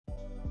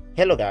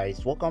Hello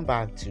guys, welcome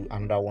back to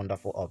another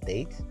wonderful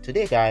update.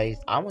 Today guys,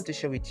 I want to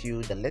share with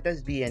you the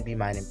latest BNB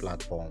mining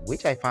platform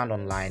which I found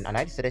online, and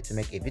I decided to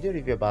make a video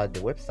review about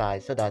the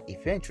website so that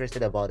if you're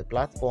interested about the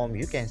platform,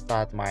 you can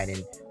start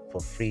mining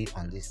for free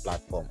on this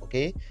platform.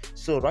 Okay,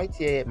 so right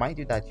here, mind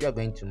you that you are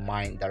going to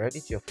mine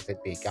directly to your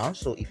Faucet Pay account.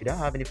 So if you don't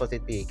have any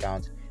Faucet Pay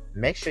account,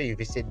 make sure you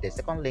visit the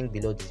second link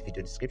below this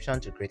video description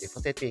to create a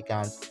Faucet Pay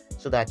account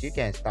so that you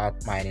can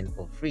start mining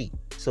for free.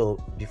 So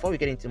before we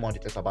get into more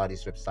details about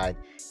this website,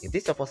 if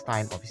this is your first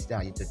time of visiting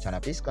our YouTube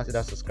channel, please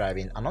consider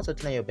subscribing and also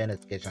turn on your bell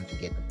notification to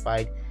get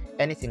notified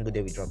any single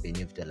day we drop a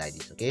new video like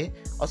this. Okay,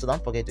 also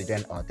don't forget to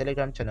join our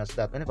Telegram channel so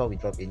that whenever we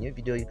drop a new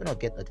video, you're gonna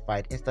get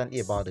notified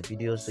instantly about the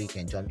video so you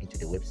can jump into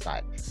the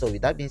website. So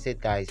with that being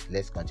said guys,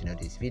 let's continue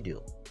this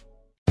video.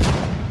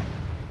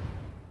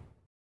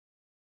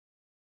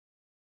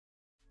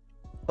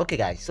 Okay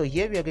guys, so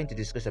here we are going to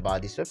discuss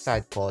about this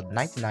website called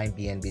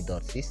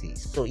 99bnb.cc.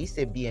 So it's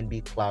a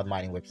BNB cloud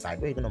mining website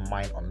where you're going to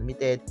mine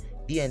unlimited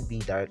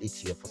BNB directly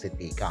to your Faucet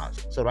Pay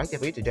account. So right here,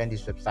 for you to join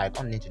this website,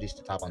 all you need to do is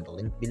to tap on the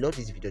link below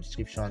this video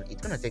description.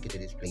 It's going to take you to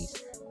this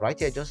place. Right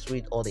here, just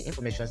read all the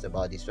information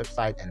about this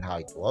website and how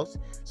it works.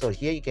 So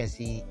here you can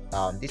see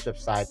this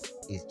website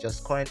is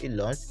just currently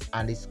launched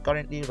and it's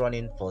currently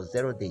running for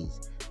 0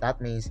 days. That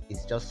means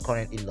it's just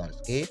currently launched.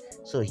 Okay,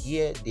 so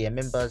here their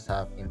members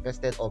have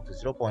invested up to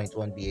 0.1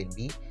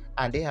 BNB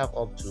and they have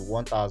up to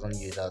 1,000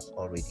 users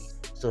already.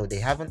 So they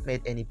haven't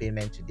made any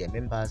payment to their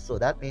members, so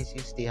that means you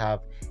still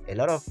have a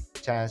lot of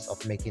chance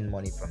of making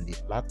money from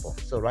this platform.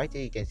 So right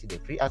here you can see the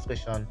free ask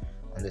question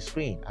on the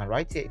screen, and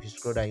right here if you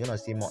scroll down, you're gonna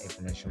see more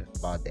information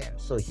about them.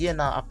 So here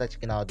now, after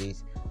checking out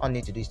this, all you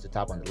need to do is to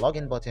tap on the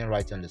login button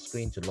right here on the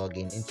screen to log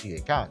in into your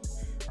account.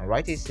 And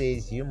right here it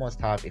says you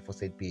must have a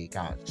Faucet Pay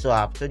account. So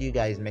I've told you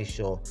guys, make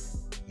sure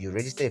you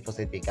register a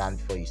Faucet Pay account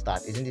before you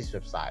start using this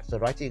website. So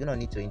right here you're gonna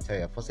need to enter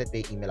your Faucet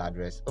Pay email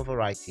address over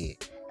right here,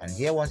 and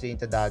here once you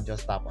enter that,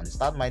 just tap on the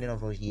start mining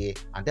over here,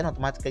 and then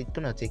automatically it's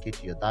gonna take you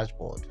to your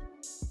dashboard.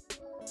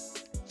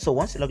 So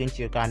once you log into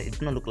your account, it's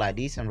gonna look like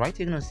this, and right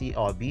here you're gonna see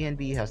our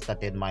BNB has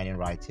started mining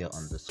right here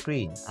on the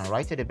screen. And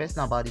right here, the best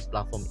thing about this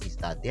platform is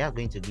that they are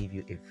going to give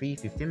you a free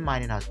 15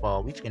 mining hash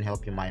power, which can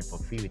help you mine for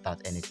free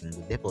without any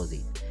single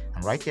deposit.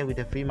 And right here with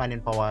the free mining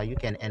power, you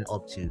can earn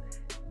up to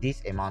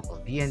this amount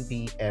of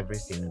BNB every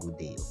single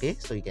day. Okay,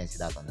 so you can see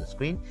that on the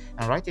screen.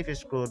 And right, if you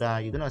scroll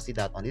down, you're gonna see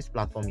that on this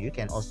platform you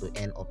can also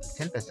earn up to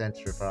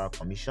 10% referral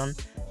commission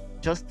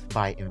just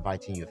by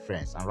inviting your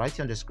friends. And right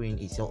here on the screen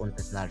is your own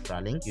personal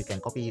referral link. You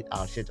can copy it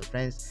or share to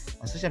friends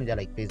on social media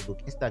like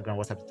Facebook, Instagram,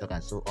 WhatsApp, TikTok,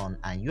 and so on,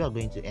 and you are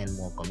going to earn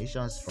more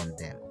commissions from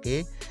them.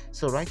 Okay,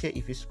 so right here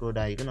if you scroll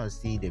down, you're gonna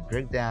see the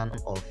breakdown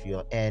of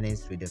your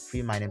earnings with the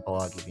free mining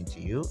power given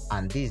to you,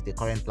 and this is the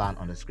current plan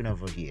on the screen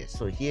over here.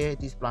 So here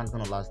this plan is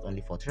gonna last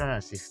only for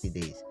 360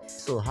 days.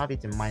 So have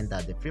it in mind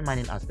that the free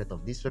mining aspect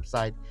of this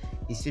website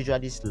is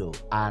usually slow,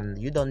 and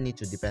you don't need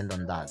to depend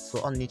on that.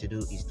 So all you need to do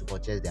is to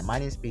purchase their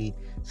mining speed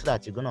so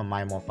that you're gonna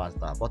mine more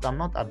faster. But I'm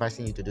not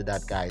advising you to do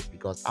that guys,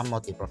 because I'm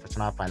not a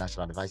professional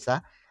financial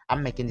advisor.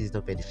 I'm making this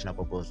for educational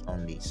purpose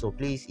only. So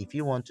please, if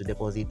you want to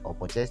deposit or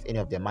purchase any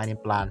of their mining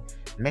plan,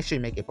 make sure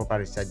you make a proper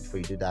research before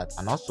you do that,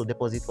 and also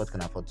deposit what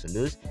can afford to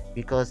lose,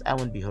 because I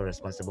won't be held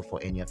responsible for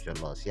any of your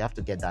loss. You have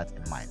to get that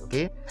in mind.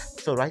 Okay,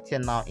 so right here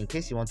now, in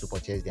case you want to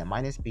purchase their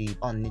mining speed,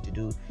 all you need to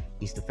do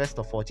is to first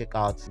of all check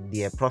out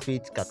their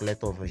profit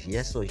calculator over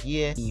here. So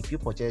here, if you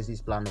purchase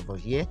this plan over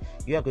here,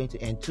 you are going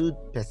to earn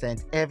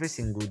 2% every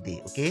single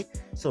day. Okay,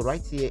 so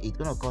right here it's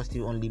going to cost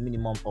you only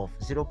minimum of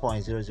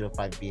 0.005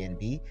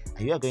 BNB,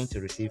 and you are going to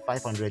receive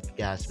 500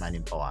 gigahash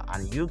mining power,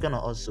 and you're gonna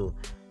also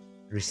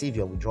receive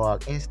your withdrawal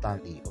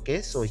instantly.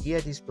 Okay, so here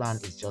this plan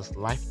is just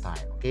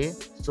lifetime. Okay,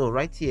 so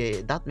right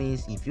here that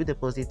means if you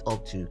deposit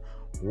up to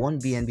 1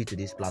 BNB to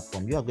this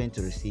platform, you are going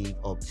to receive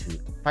up to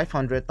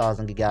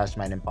 500,000 gigahash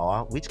mining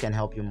power, which can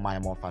help you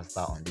mine more faster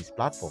on this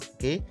platform.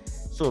 Okay,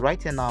 so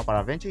right here now,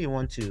 peradventure you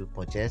want to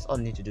purchase, all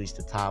you need to do is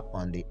to tap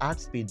on the add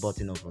speed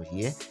button over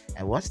here,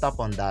 and once tap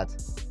on that,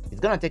 it's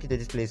gonna take you to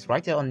this place.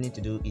 Right here all you need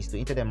to do is to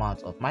enter the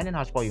amount of mining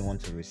hash power you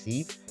want to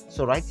receive.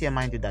 So right here,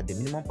 mind you that the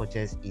minimum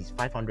purchase is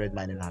 500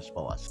 mining hash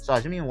power. So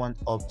assuming you want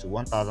up to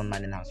 1,000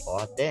 mining hash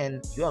power, then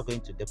you are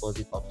going to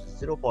deposit up to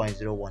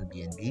 0.01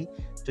 BNB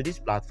to this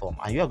platform,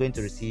 and you are going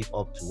to receive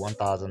up to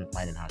 1,000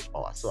 mining hash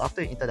power. So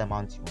after you enter the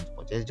amount you want to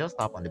purchase, just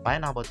tap on the buy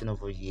now button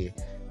over here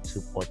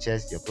to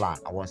purchase your plan.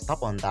 And once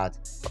tap on that,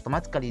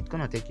 automatically it's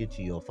gonna take you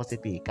to your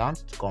Faucet Pay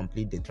account to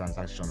complete the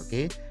transaction.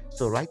 Okay,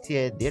 so right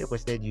here they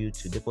requested you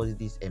to deposit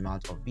this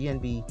amount of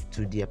BNB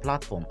to their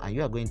platform, and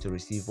you are going to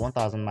receive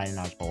 1,000 mining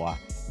hash power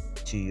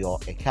to your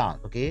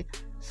account. Okay,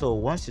 so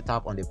once you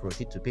tap on the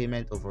proceed to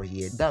payment over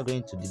here, they are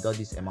going to deduct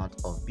this amount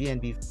of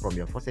BNB from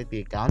your Faucet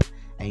Pay account,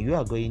 and you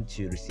are going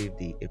to receive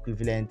the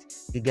equivalent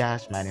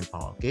gigahash mining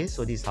power. Okay,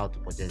 so this is how to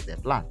purchase their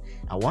plan.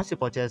 And once you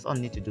purchase, all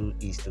you need to do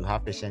is to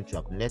have patience to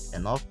accumulate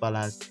enough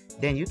balance,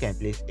 then you can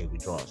place a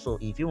withdrawal. So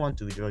if you want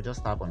to withdraw,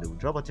 just tap on the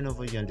withdraw button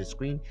over here on the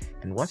screen,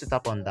 and once you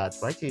tap on that,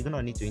 right here you're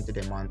gonna need to enter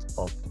the amount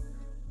of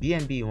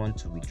BNB you want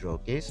to withdraw.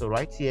 Okay, so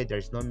right here there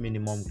is no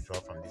minimum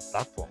withdrawal from this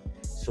platform.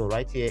 So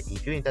right here,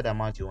 if you enter the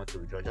amount you want to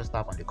withdraw, just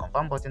tap on the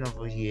confirm button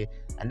over here,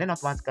 and then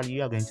automatically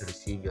you are going to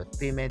receive your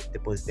payment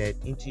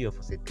deposited into your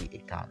Faucet Pay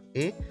account.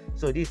 Okay,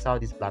 so this is how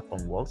this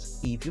platform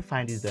works. If you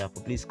find this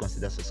valuable, please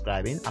consider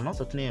subscribing and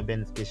also turning your bell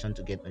notification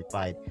to get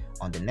notified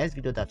on the next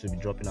video that will be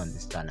dropping on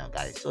this channel,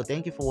 guys. So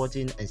thank you for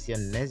watching and see you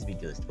on the next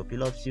videos. Hope you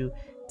loves you,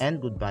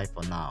 and goodbye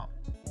for now.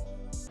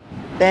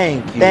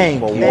 Thank you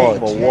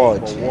for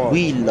watching.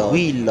 We love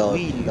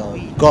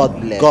you.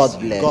 God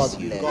bless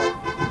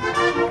you.